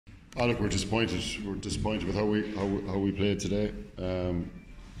Oh, look, we're disappointed. We're disappointed with how we played today.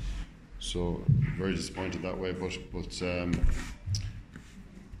 So very disappointed that way. But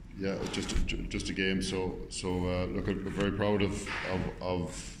yeah, just a game. So look, we're very proud of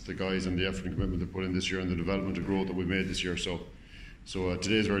the guys and the effort and commitment they put in this year and the development and growth that we've made this year. So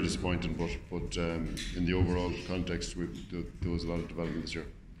today is very disappointing. But in the overall context, there was a lot of development this year.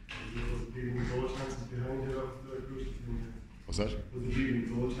 What's that? Was the leading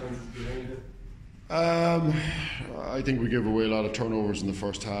goal chances behind it? I think we gave away a lot of turnovers in the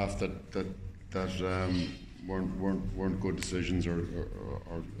first half that weren't good decisions or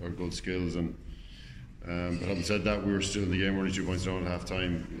good skills. And but having said that, we were still in the game. We're only 2 points down at half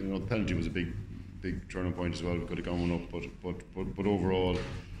time. You know, the penalty was a big turning point as well. We could have gone one up, but overall,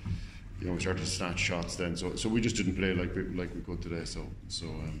 you know, we started to snatch shots then. So we just didn't play like we could today.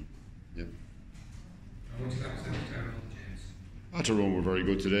 Yeah. How much that was down to Tyrone, James? Tyrone were very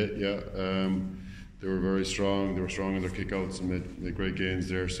good today. Yeah. They were very strong. They were strong in their kickouts and made great gains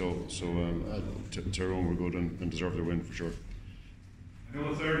there. So Tyrone were good and deserved their win for sure. I know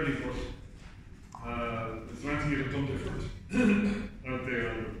it's early, but is there anything you have done different out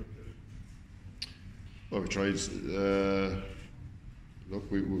there? Well, we tried. Look,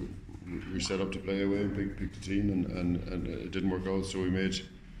 we set up to play away and pick the team, and it didn't work out. So we made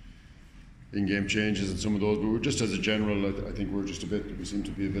in-game changes and some of those. But we're just as a general, I think we seem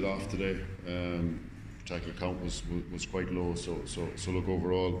to be a bit off today. Tackle count was quite low. So look,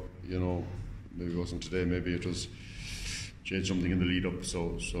 overall, you know, maybe it wasn't today. Maybe it was changed something in the lead up.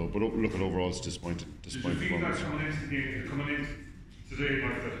 But look, at overall, it's disappointing. Did you feel that coming into the game, coming in today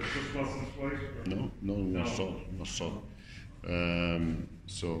like that, it just wasn't right? No, not at all.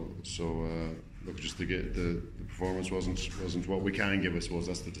 Look, just the performance wasn't what we can give. I suppose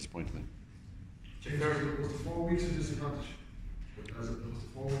that's the disappointing thing. Was the 4 weeks a disadvantage? Was the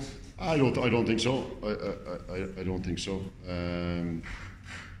 4 weeks? I don't think so. I don't think so.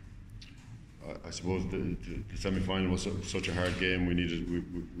 I suppose the semi-final was such a hard game. We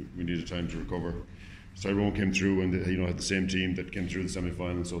needed time to recover. Tyrone came through and they, had the same team that came through the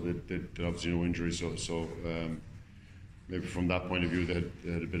semi-final, so they obviously no injuries. So maybe from that point of view they had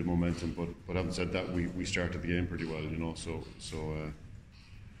a bit of momentum. But having said that, we started the game pretty well.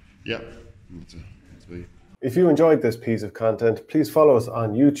 Yeah. That's me. If you enjoyed this piece of content, please follow us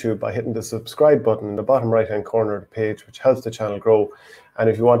on YouTube by hitting the subscribe button in the bottom right-hand corner of the page, which helps the channel grow. And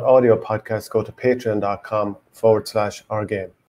if you want audio podcasts, go to patreon.com/ourgame.